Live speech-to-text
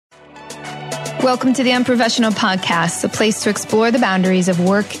Welcome to the Unprofessional Podcast, a place to explore the boundaries of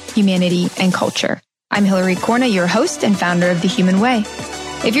work, humanity, and culture. I'm Hillary Corna, your host and founder of The Human Way.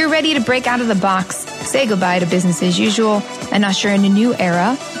 If you're ready to break out of the box, say goodbye to business as usual, and usher in a new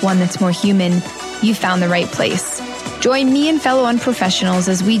era, one that's more human, you've found the right place. Join me and fellow unprofessionals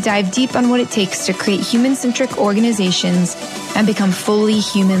as we dive deep on what it takes to create human-centric organizations and become fully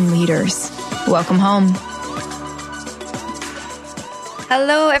human leaders. Welcome home.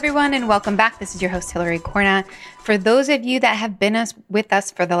 Hello, everyone, and welcome back. This is your host, Hillary Corna. For those of you that have been with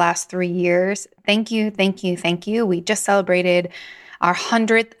us for the last 3 years, thank you. We just celebrated our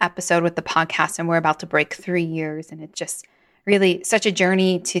 100th episode with the podcast, and we're about to break 3 years. And it's just really such a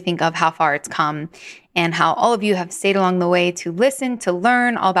journey to think of how far it's come and how all of you have stayed along the way to listen, to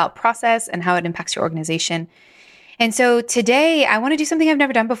learn all about process and how it impacts your organization. And so today I want to do something I've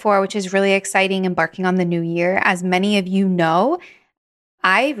never done before, which is really exciting, embarking on the new year. As many of you know,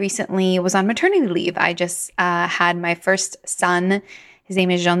 I recently was on maternity leave. I just had my first son. His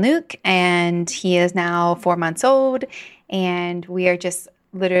name is Jean-Luc, and he is now 4 months old. And we are just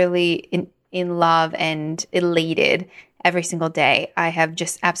literally in love and elated every single day. I have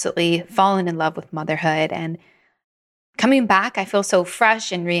just absolutely fallen in love with motherhood. And coming back, I feel so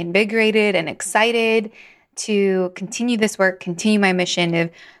fresh and reinvigorated and excited to continue this work, continue my mission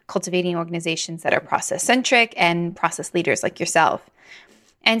of cultivating organizations that are process-centric and process leaders like yourself.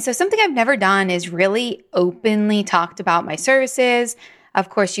 And so something I've never done is really openly talked about my services. Of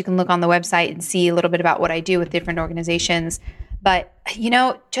course, you can look on the website and see a little bit about what I do with different organizations. But,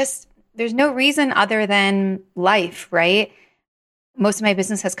 just there's no reason other than life, right? Most of my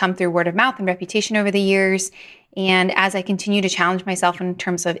business has come through word of mouth and reputation over the years. And as I continue to challenge myself in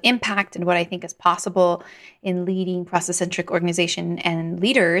terms of impact and what I think is possible in leading process-centric organization and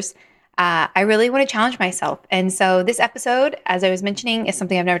leaders, I really want to challenge myself. And so this episode, as I was mentioning, is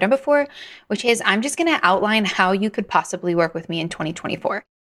something I've never done before, which is I'm just going to outline how you could possibly work with me in 2024.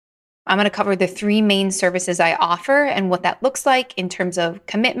 I'm going to cover the 3 main services I offer and what that looks like in terms of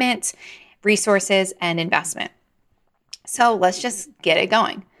commitment, resources, and investment. So let's just get it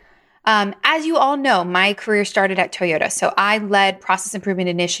going. As you all know, my career started at Toyota. So I led process improvement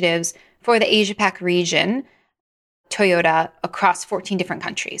initiatives for the Asia-Pac region, Toyota, across 14 different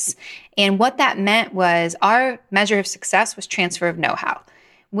countries. And what that meant was our measure of success was transfer of know-how.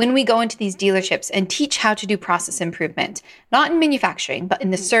 When we go into these dealerships and teach how to do process improvement, not in manufacturing, but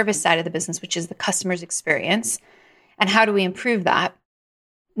in the service side of the business, which is the customer's experience, and how do we improve that?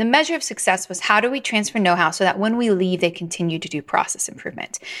 The measure of success was how do we transfer know-how so that when we leave, they continue to do process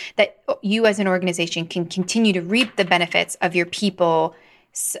improvement, that you as an organization can continue to reap the benefits of your people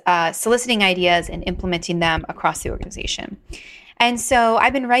soliciting ideas and implementing them across the organization. And so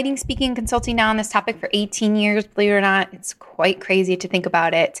I've been writing, speaking, consulting now on this topic for 18 years, believe it or not. It's quite crazy to think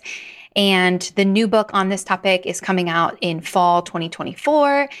about it. And the new book on this topic is coming out in fall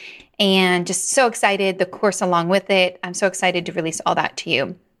 2024. And just so excited, the course along with it. I'm so excited to release all that to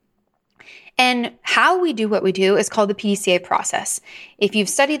you. And how we do what we do is called the PDCA process. If you've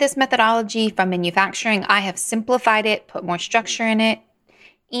studied this methodology from manufacturing, I have simplified it, put more structure in it,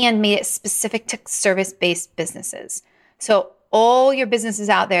 and made it specific to service-based businesses. So all your businesses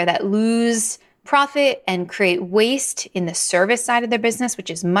out there that lose profit and create waste in the service side of their business, which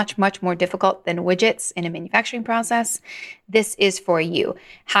is much, much more difficult than widgets in a manufacturing process, this is for you.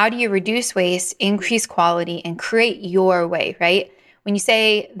 How do you reduce waste, increase quality, and create your way, right? When you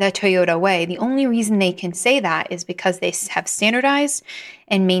say the Toyota way, the only reason they can say that is because they have standardized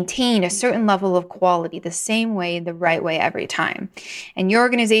and maintained a certain level of quality the same way, the right way every time. And your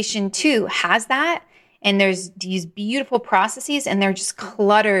organization too has that. And there's these beautiful processes and they're just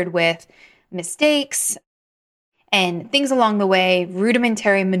cluttered with mistakes and things along the way,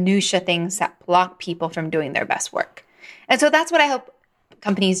 rudimentary minutia things that block people from doing their best work. And so that's what I hope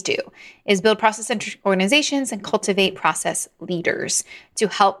companies do, is build process-centric organizations and cultivate process leaders to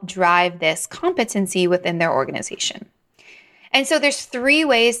help drive this competency within their organization. And so there's 3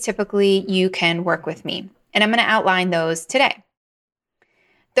 ways typically you can work with me, and I'm going to outline those today.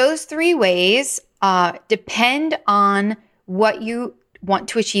 Those 3 ways depend on what you want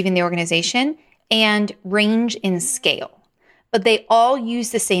to achieve in the organization and range in scale, but they all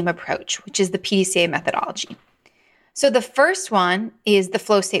use the same approach, which is the PDCA methodology. So the first one is the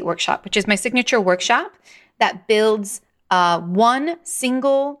Flow State Workshop, which is my signature workshop that builds one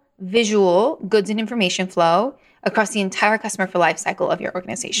single visual goods and information flow across the entire customer for life cycle of your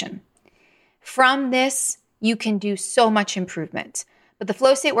organization. From this, you can do so much improvement. But the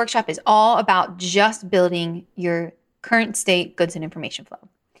Flow State Workshop is all about just building your current state goods and information flow.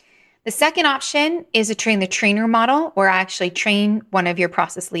 The second option is a train the trainer model, where I actually train one of your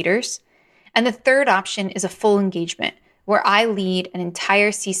process leaders. And the third option is a full engagement, where I lead an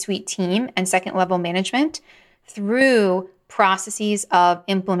entire C-suite team and second level management through processes of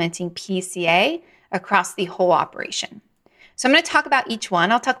implementing PDCA across the whole operation. So I'm going to talk about each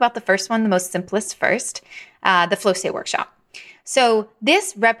one. I'll talk about the first one, the most simplest first, the flow state workshop. So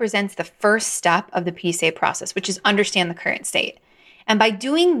this represents the first step of the PDCA process, which is understand the current state. And by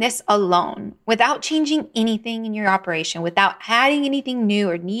doing this alone, without changing anything in your operation, without adding anything new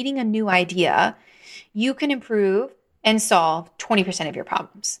or needing a new idea, you can improve and solve 20% of your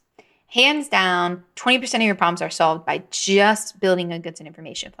problems. Hands down, 20% of your problems are solved by just building a goods and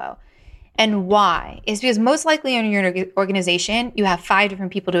information flow. And why? Is because most likely in your organization, you have 5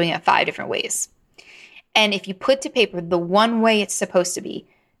 different people doing it 5 different ways. And if you put to paper the one way it's supposed to be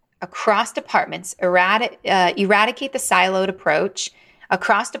across departments, eradicate the siloed approach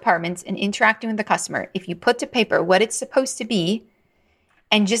across departments and interacting with the customer, if you put to paper what it's supposed to be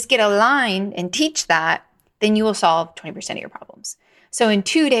and just get aligned and teach that, then you will solve 20% of your problems. So in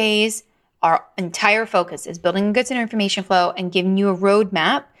 2 days, our entire focus is building goods and information flow and giving you a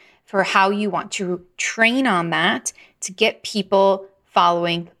roadmap for how you want to train on that to get people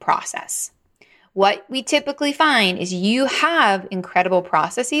following the process. What we typically find is you have incredible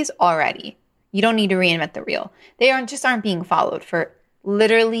processes already. You don't need to reinvent the wheel. They aren't being followed for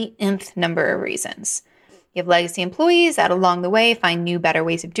literally nth number of reasons. You have legacy employees that along the way find new, better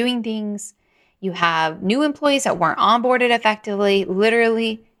ways of doing things. You have new employees that weren't onboarded effectively,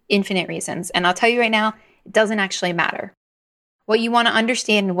 literally infinite reasons. And I'll tell you right now, it doesn't actually matter. What you want to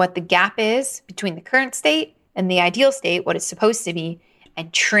understand and what the gap is between the current state and the ideal state, what it's supposed to be,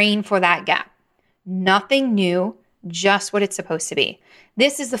 and train for that gap. Nothing new, just what it's supposed to be.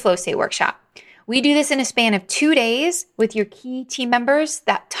 This is the flow state workshop. We do this in a span of 2 days with your key team members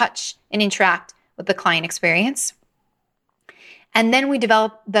that touch and interact with the client experience. And then we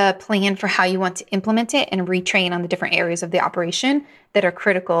develop the plan for how you want to implement it and retrain on the different areas of the operation that are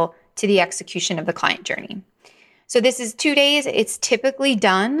critical to the execution of the client journey. So this is 2 days. It's typically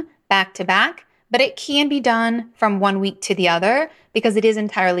done back to back, but it can be done from 1 week to the other because it is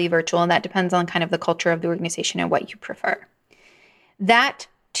entirely virtual, and that depends on kind of the culture of the organization and what you prefer. That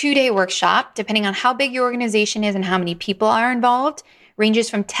 2-day workshop, depending on how big your organization is and how many people are involved, ranges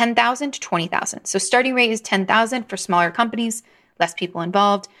from 10,000 to 20,000. So starting rate is 10,000 for smaller companies, less people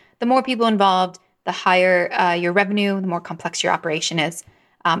involved. The more people involved, the higher your revenue, the more complex your operation is,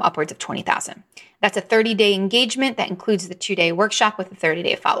 upwards of 20,000. That's a 30-day engagement that includes the 2-day workshop with a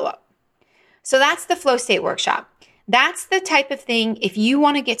 30-day follow-up. So that's the flow state workshop. That's the type of thing, if you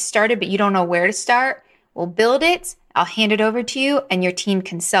want to get started but you don't know where to start, we'll build it, I'll hand it over to you, and your team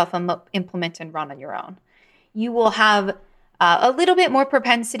can self-implement and run on your own. You will have a little bit more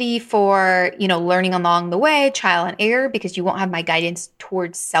propensity for, learning along the way, trial and error, because you won't have my guidance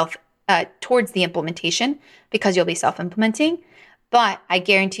towards the implementation because you'll be self-implementing. But I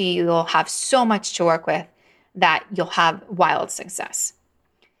guarantee you'll have so much to work with that you'll have wild success.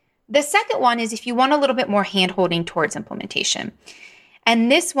 The second one is if you want a little bit more hand-holding towards implementation.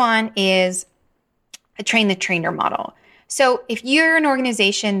 And this one is a train the trainer model. So if you're an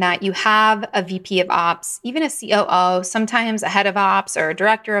organization that you have a VP of ops, even a COO, sometimes a head of ops or a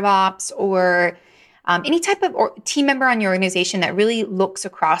director of ops, or any type of team member on your organization that really looks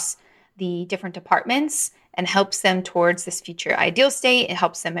across the different departments and helps them towards this future ideal state, it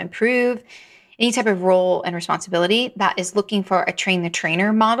helps them improve, any type of role and responsibility that is looking for a train the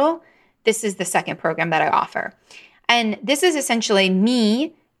trainer model, this is the second program that I offer. And this is essentially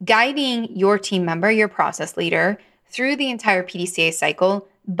me guiding your team member, your process leader, through the entire PDCA cycle,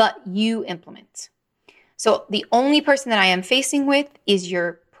 but you implement. So the only person that I am facing with is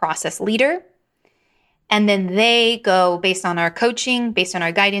your process leader. And then they go, based on our coaching, based on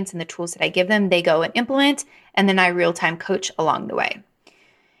our guidance and the tools that I give them, they go and implement, and then I real-time coach along the way.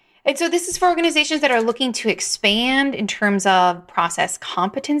 And so this is for organizations that are looking to expand in terms of process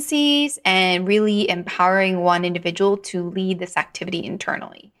competencies and really empowering one individual to lead this activity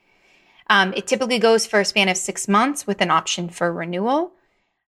internally. It typically goes for a span of 6 months with an option for renewal.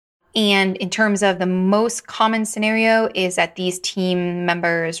 And in terms of the most common scenario is that these team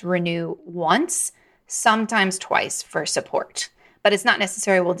members renew once, sometimes twice for support. But it's not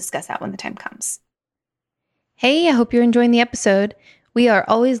necessary. We'll discuss that when the time comes. Hey, I hope you're enjoying the episode. We are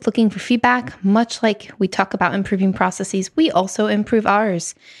always looking for feedback. Much like we talk about improving processes, we also improve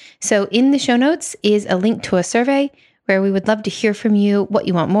ours. So in the show notes is a link to a survey where we would love to hear from you what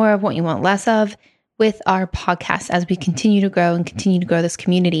you want more of, what you want less of with our podcast as we continue to grow and continue to grow this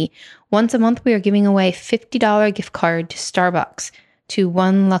community. Once a month, we are giving away a $50 gift card to Starbucks to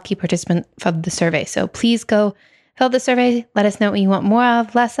one lucky participant of the survey. So please go Fill the survey, let us know what you want more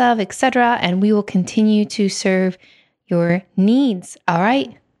of, less of, etc., and we will continue to serve your needs. All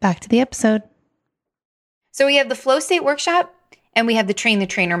right, back to the episode. So we have the flow state workshop and we have the train the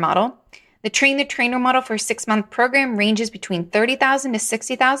trainer model. The train the trainer model for a 6-month program ranges between $30,000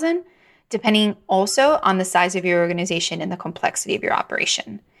 to $60,000, depending also on the size of your organization and the complexity of your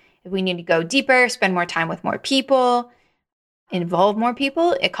operation. If we need to go deeper, spend more time with more people, involve more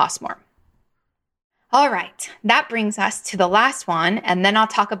people, it costs more. All right, that brings us to the last one, and then I'll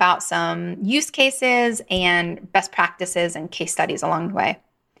talk about some use cases and best practices and case studies along the way.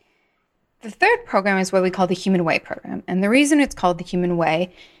 The third program is what we call the Human Way program, and the reason it's called the Human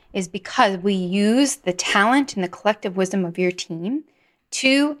Way is because we use the talent and the collective wisdom of your team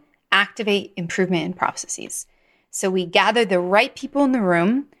to activate improvement in processes. So we gather the right people in the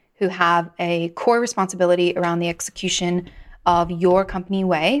room who have a core responsibility around the execution of your company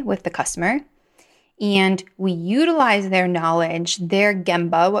way with the customer. And we utilize their knowledge, their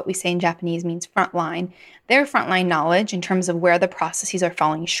gemba, what we say in Japanese means frontline, their frontline knowledge in terms of where the processes are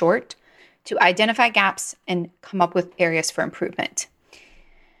falling short to identify gaps and come up with areas for improvement.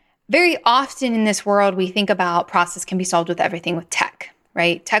 Very often in this world, we think about process can be solved with everything with tech,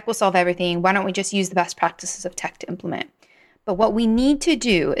 right? Tech will solve everything. Why don't we just use the best practices of tech to implement? But what we need to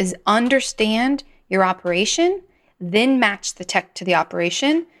do is understand your operation, then match the tech to the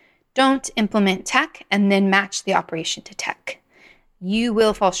operation. Don't implement tech and then match the operation to tech. You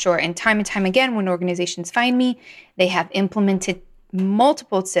will fall short. And time again, when organizations find me, they have implemented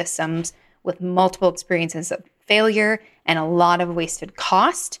multiple systems with multiple experiences of failure and a lot of wasted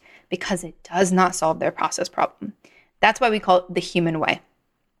cost because it does not solve their process problem. That's why we call it the human way.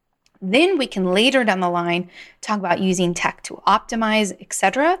 Then we can later down the line talk about using tech to optimize,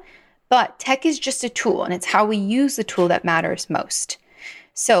 etc. But tech is just a tool, and it's how we use the tool that matters most.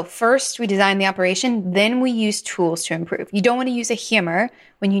 So first we design the operation, then we use tools to improve. You don't want to use a hammer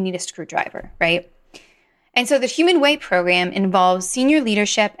when you need a screwdriver, right? And so the Human Way program involves senior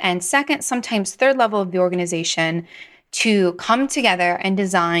leadership and second, sometimes third level of the organization to come together and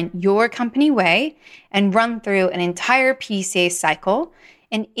design your company way and run through an entire PDCA cycle.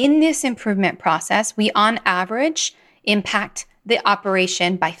 And in this improvement process, we on average impact the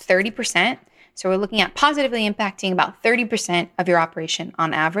operation by 30%. So we're looking at positively impacting about 30% of your operation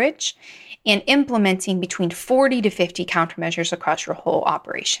on average and implementing between 40 to 50 countermeasures across your whole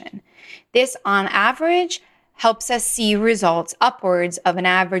operation. This on average helps us see results upwards of an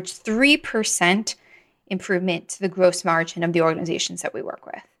average 3% improvement to the gross margin of the organizations that we work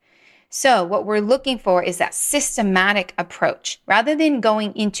with. So what we're looking for is that systematic approach. Rather than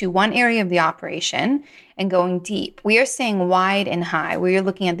going into one area of the operation and going deep, we are staying wide and high. We are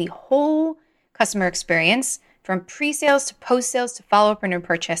looking at the whole customer experience from pre-sales to post-sales to follow-up and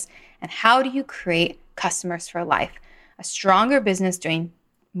purchase. And how do you create customers for life? A stronger business doing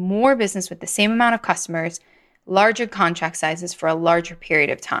more business with the same amount of customers, larger contract sizes for a larger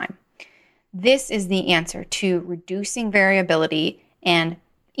period of time. This is the answer to reducing variability and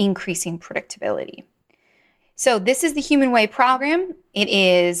increasing predictability. So this is the Human Way program. It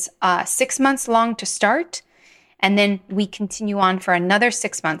is 6 months long to start, and then we continue on for another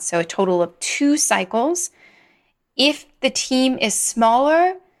 6 months, so a total of 2 cycles. If the team is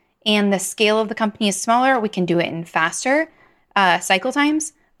smaller and the scale of the company is smaller, we can do it in faster cycle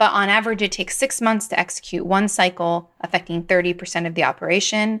times, but on average, it takes 6 months to execute one cycle, affecting 30% of the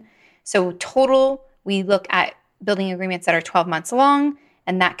operation. So total, we look at building agreements that are 12 months long,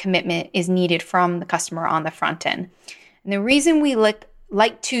 and that commitment is needed from the customer on the front end. And the reason we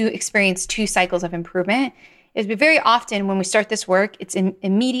like to experience 2 cycles of improvement is very often when we start this work, it's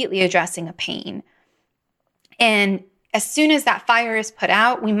immediately addressing a pain. And as soon as that fire is put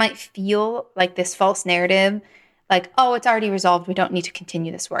out, we might feel like this false narrative, like, oh, it's already resolved, we don't need to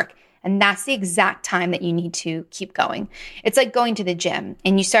continue this work. And that's the exact time that you need to keep going. It's like going to the gym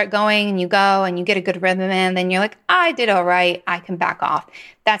and you start going and you go and you get a good rhythm and then you're like, I did all right, I can back off.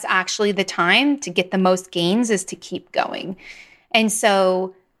 That's actually the time to get the most gains, is to keep going. And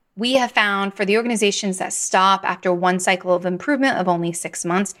so we have found for the organizations that stop after one cycle of improvement of only 6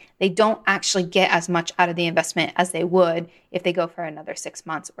 months, they don't actually get as much out of the investment as they would if they go for another 6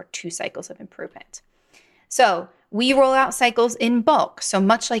 months or 2 cycles of improvement. So we roll out cycles in bulk. So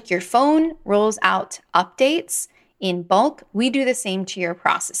much like your phone rolls out updates in bulk, we do the same to your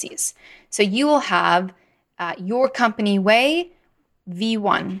processes. So you will have your company way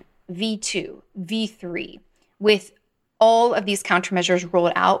V1, V2, V3 with all of these countermeasures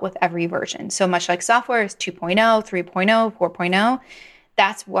rolled out with every version. So much like software is 2.0, 3.0, 4.0.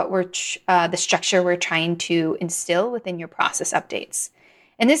 That's what the structure we're trying to instill within your process updates.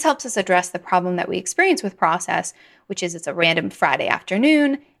 And this helps us address the problem that we experience with process, which is it's a random Friday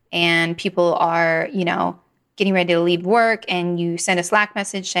afternoon and people are, getting ready to leave work and you send a Slack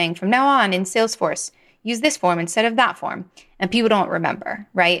message saying from now on in Salesforce, use this form instead of that form. And people don't remember,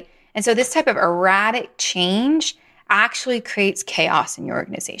 right? And so this type of erratic change actually creates chaos in your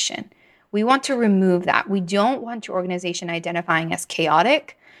organization. We want to remove that. We don't want your organization identifying as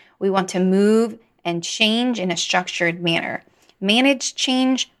chaotic. We want to move and change in a structured manner. Managed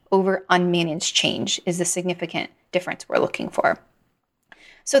change over unmanaged change is the significant difference we're looking for.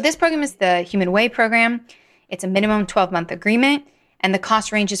 So this program is the Human Way program. It's a minimum 12-month agreement, and the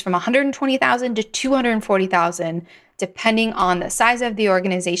cost ranges from $120,000 to $240,000, depending on the size of the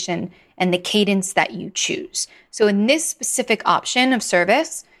organization and the cadence that you choose. So in this specific option of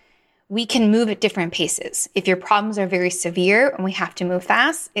service, we can move at different paces. If your problems are very severe and we have to move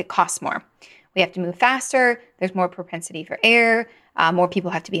fast, it costs more. We have to move faster, there's more propensity for error, more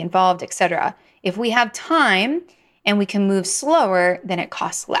people have to be involved, etc. If we have time and we can move slower, then it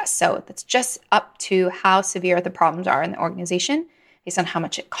costs less. So that's just up to how severe the problems are in the organization based on how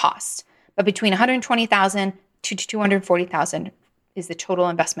much it costs. But between $120,000 to $240,000 is the total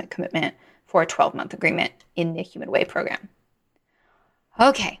investment commitment for a 12-month agreement in the Human Way program.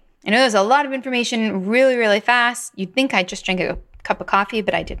 Okay, I know there's a lot of information really, really fast. You'd think I just drank a cup of coffee,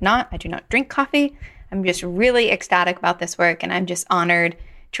 but I did not. I do not drink coffee. I'm just really ecstatic about this work, and I'm just honored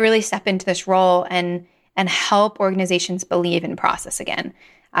to really step into this role and help organizations believe in process again.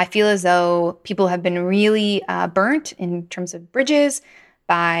 I feel as though people have been really burnt in terms of bridges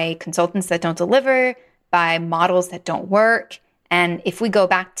by consultants that don't deliver, by models that don't work. And if we go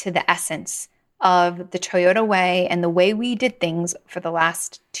back to the essence of the Toyota way and the way we did things for the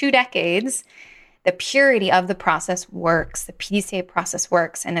last 2 decades, the purity of the process works, the PDCA process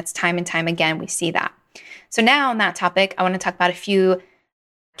works, and it's time and time again we see that. So now on that topic, I want to talk about a few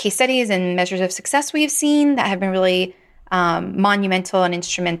case studies and measures of success we've seen that have been really monumental and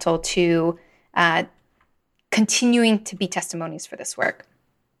instrumental to continuing to be testimonies for this work.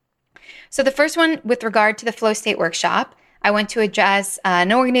 So the first one, with regard to the Flow State Workshop, I went to address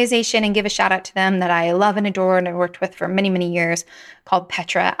an organization and give a shout out to them that I love and adore and I worked with for many, many years, called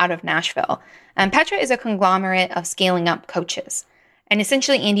Petra out of Nashville. And Petra is a conglomerate of scaling up coaches. And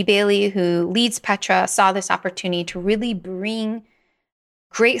essentially Andy Bailey, who leads Petra, saw this opportunity to really bring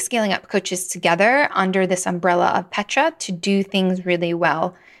great scaling up coaches together under this umbrella of Petra to do things really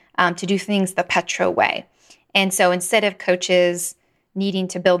well, to do things the Petra way. And so instead of coaches needing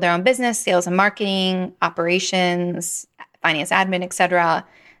to build their own business, sales and marketing, operations, finance admin, etc.,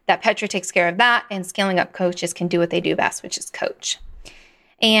 that Petra takes care of that, and scaling up coaches can do what they do best, which is coach.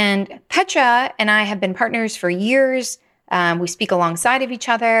 And Petra and I have been partners for years. We speak alongside of each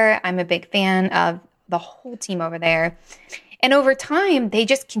other. I'm a big fan of the whole team over there. And over time, they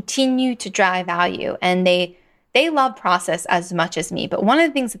just continue to drive value, and they love process as much as me. But one of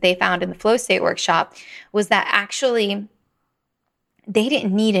the things that they found in the Flow State Workshop was that actually they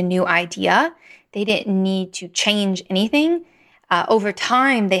didn't need a new idea. They didn't need to change anything. Over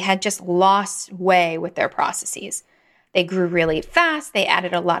time, they had just lost way with their processes. They grew really fast. They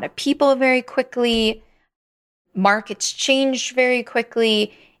added a lot of people very quickly. Markets changed very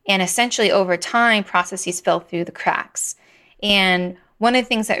quickly. And essentially over time, processes fell through the cracks. And one of the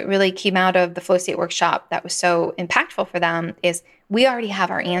things that really came out of the Flow State Workshop that was so impactful for them is we already have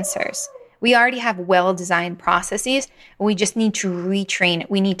our answers. We already have well-designed processes. We just need to retrain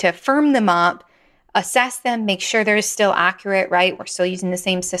it. We need to firm them up, assess them, make sure they're still accurate, right? We're still using the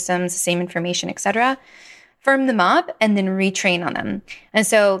same systems, the same information, etc. Firm them up and then retrain on them. And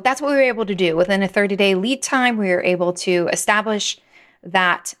so that's what we were able to do. Within a 30-day lead time, we were able to establish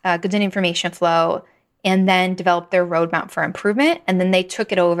that goods and information flow and then develop their roadmap for improvement. And then they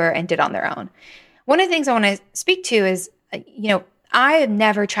took it over and did on their own. One of the things I want to speak to is, I have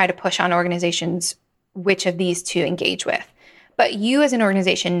never tried to push on organizations which of these to engage with. But you as an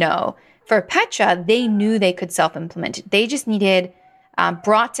organization know, for Petra, they knew they could self-implement it. They just needed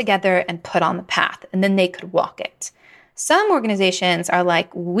brought together and put on the path, and then they could walk it. Some organizations are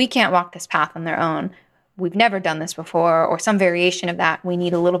like, we can't walk this path on their own. We've never done this before, or some variation of that. We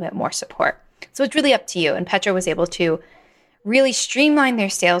need a little bit more support. So it's really up to you. And Petra was able to really streamline their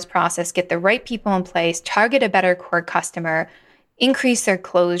sales process, get the right people in place, target a better core customer, increase their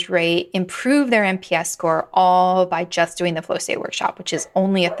close rate, improve their NPS score, all by just doing the Flow State Workshop, which is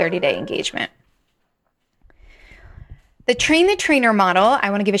only a 30-day engagement. The Train the Trainer model,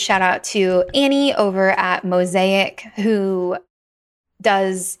 I want to give a shout out to Annie over at Mosaic, who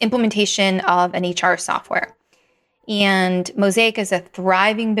does implementation of an HR software. And Mosaic is a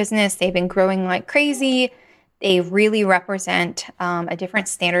thriving business. They've been growing like crazy. They really represent a different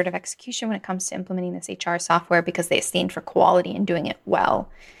standard of execution when it comes to implementing this HR software because they stand for quality and doing it well.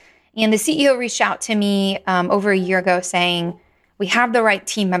 And the CEO reached out to me over a year ago saying, we have the right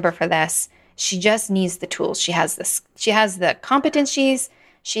team member for this. She just needs the tools. She has the competencies.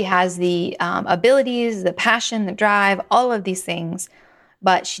 She has the abilities, the passion, the drive, all of these things.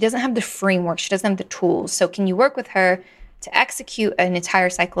 But she doesn't have the framework. She doesn't have the tools. So can you work with her to execute an entire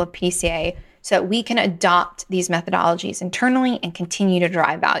cycle of PCA so that we can adopt these methodologies internally and continue to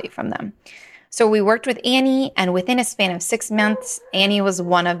drive value from them? So we worked with Annie, and within a span of 6 months, Annie was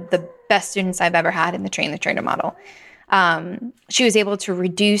one of the best students I've ever had in the Train the Trainer model. She was able to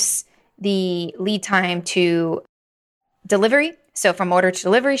reduce the lead time to delivery. So from order to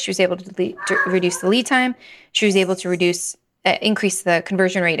delivery, she was able to reduce the lead time. She was able to increase the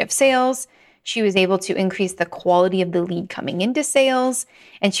conversion rate of sales. She was able to increase the quality of the lead coming into sales.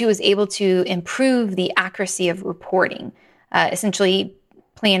 And she was able to improve the accuracy of reporting, essentially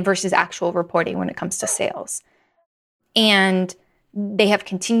plan versus actual reporting when it comes to sales. And they have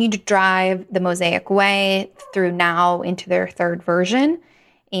continued to drive the Mosaic way through now into their third version.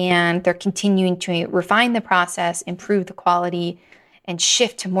 And they're continuing to refine the process, improve the quality, and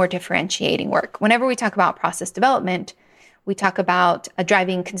shift to more differentiating work. Whenever we talk about process development, we talk about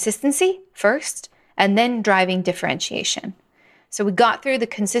driving consistency first, and then driving differentiation. So we got through the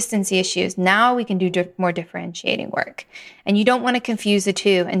consistency issues. Now we can do more differentiating work. And you don't want to confuse the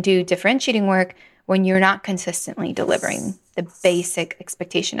two and do differentiating work when you're not consistently delivering the basic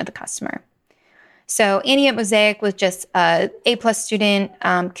expectation of the customer. So Annie at Mosaic was just an A+ student,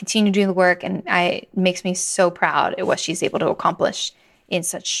 continued doing the work, and it makes me so proud at what she's able to accomplish in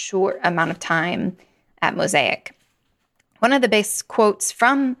such short amount of time at Mosaic. One of the best quotes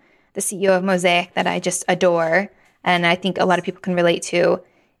from the CEO of Mosaic that I just adore, and I think a lot of people can relate to,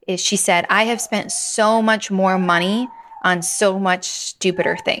 is she said, "I have spent so much more money on so much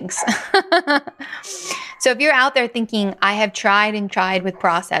stupider things." So if you're out there thinking, I have tried and tried with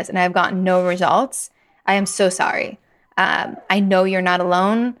process and I've gotten no results, I am so sorry. I know you're not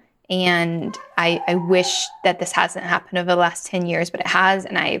alone, and I wish that this hasn't happened over the last 10 years, but it has,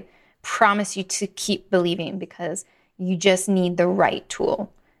 and I promise you to keep believing because you just need the right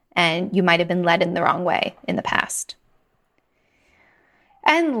tool, and you might have been led in the wrong way in the past.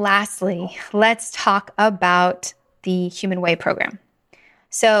 And lastly, let's talk about the Human Way program.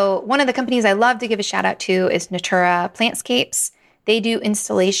 So one of the companies I love to give a shout out to is Natura Plantscapes. They do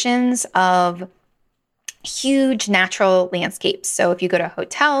installations of huge natural landscapes. So if you go to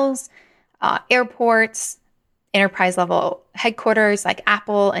hotels, airports, enterprise level headquarters like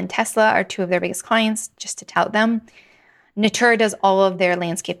Apple and Tesla are two of their biggest clients, just to tout them. Natura does all of their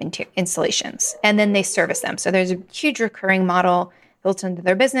landscape installations, and then they service them. So there's a huge recurring model built into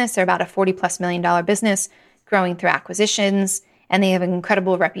their business. They're about a $40+ million business growing through acquisitions, and they have an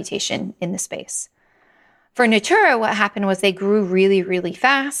incredible reputation in the space. For Natura, what happened was they grew really, really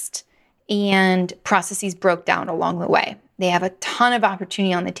fast, and processes broke down along the way. They have a ton of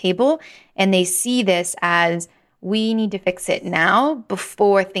opportunity on the table, and they see this as we need to fix it now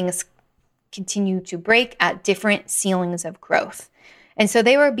before things continue to break at different ceilings of growth. And so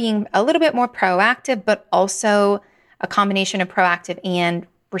they were being a little bit more proactive, but also a combination of proactive and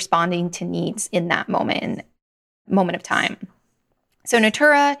responding to needs in that moment of time. So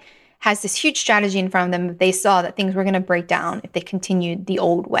Natura has this huge strategy in front of them. They saw that things were going to break down if they continued the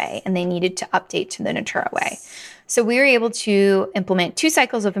old way, and they needed to update to the Natura way. So we were able to implement 2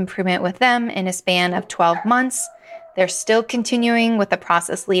 cycles of improvement with them in a span of 12 months. They're still continuing with the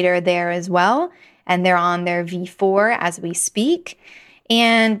process leader there as well, and they're on their V4 as we speak.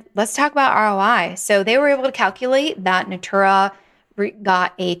 And let's talk about ROI. So they were able to calculate that Natura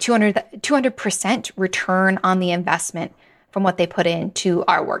got a 200% return on the investment from what they put into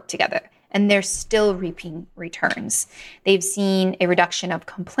our work together. And they're still reaping returns. They've seen a reduction of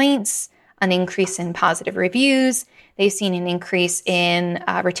complaints, an increase in positive reviews. They've seen an increase in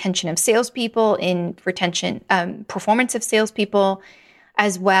retention of salespeople, in performance of salespeople,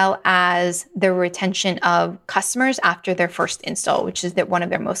 as well as the retention of customers after their first install, which is one of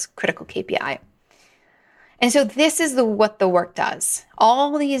their most critical KPI. And so this is what the work does.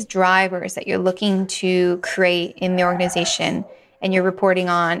 All these drivers that you're looking to create in the organization and you're reporting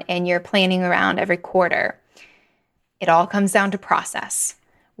on and you're planning around every quarter, it all comes down to process.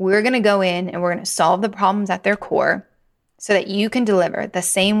 We're going to go in and we're going to solve the problems at their core so that you can deliver the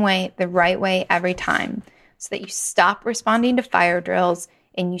same way, the right way every time, so that you stop responding to fire drills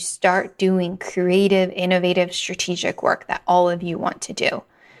and you start doing creative, innovative, strategic work that all of you want to do.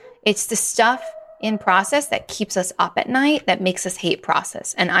 It's the stuff in process that keeps us up at night, that makes us hate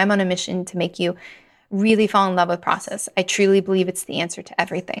process. And I'm on a mission to make you really fall in love with process. I truly believe it's the answer to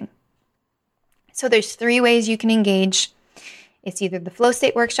everything. So there's 3 ways you can engage. It's either the Flow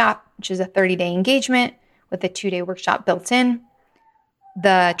State Workshop, which is a 30-day engagement with a 2-day workshop built in.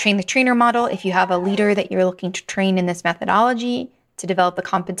 The Train the Trainer model, if you have a leader that you're looking to train in this methodology to develop the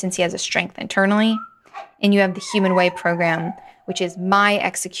competency as a strength internally. And you have the Human Way program, which is my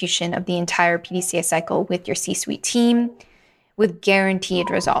execution of the entire PDCA cycle with your C-suite team with guaranteed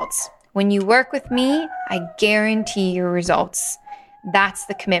results. When you work with me, I guarantee your results. That's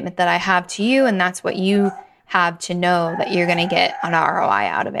the commitment that I have to you, and that's what you have to know that you're going to get an ROI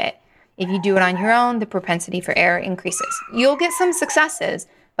out of it. If you do it on your own, the propensity for error increases. You'll get some successes,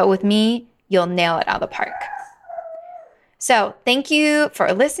 but with me, you'll nail it out of the park. So thank you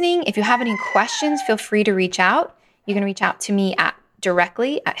for listening. If you have any questions, feel free to reach out. You can reach out to me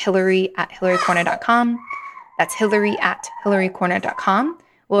directly at Hillary@HillaryCorna.com. That's Hillary@HillaryCorna.com.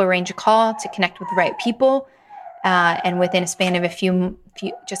 We'll arrange a call to connect with the right people. And within a span of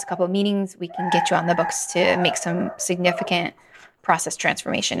just a couple of meetings, we can get you on the books to make some significant process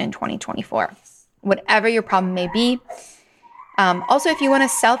transformation in 2024, whatever your problem may be. Also, if you want to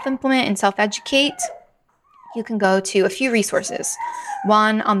self-implement and self-educate, you can go to a few resources.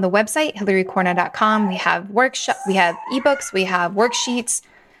 One, on the website, HillaryCorna.com, we have ebooks, we have worksheets,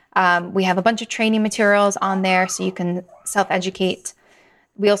 we have a bunch of training materials on there so you can self-educate.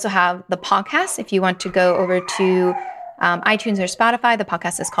 We also have the podcast. If you want to go over to iTunes or Spotify, the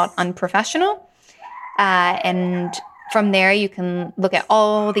podcast is called Unprofessional. And from there, you can look at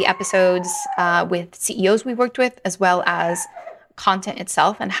all the episodes with CEOs we worked with, as well as content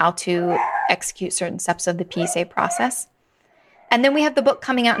itself and how to execute certain steps of the PDCA process. And then we have the book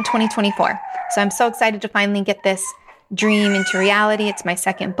coming out in 2024. So I'm so excited to finally get this dream into reality. It's my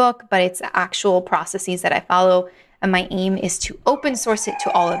 2nd book, but it's actual processes that I follow. And my aim is to open source it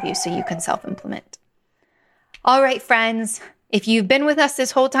to all of you so you can self-implement. All right, friends. If you've been with us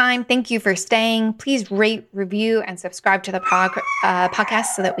this whole time, thank you for staying. Please rate, review, and subscribe to the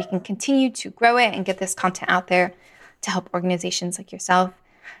podcast so that we can continue to grow it and get this content out there to help organizations like yourself.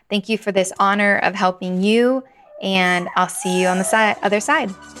 Thank you for this honor of helping you, and I'll see you on the other side.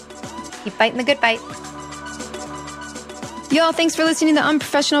 Keep fighting the good fight. Y'all, thanks for listening to the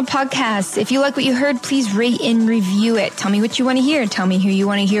Unprofessional Podcast. If you like what you heard, please rate and review it. Tell me what you want to hear. Tell me who you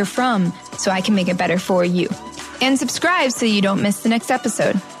want to hear from so I can make it better for you. And subscribe so you don't miss the next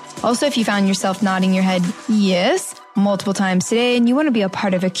episode. Also, if you found yourself nodding your head yes multiple times today and you want to be a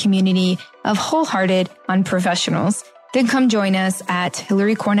part of a community of wholehearted unprofessionals, then come join us at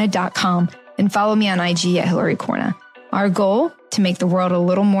HillaryCorna.com and follow me on IG at HillaryCorna. Our goal, to make the world a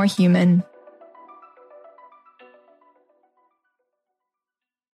little more human.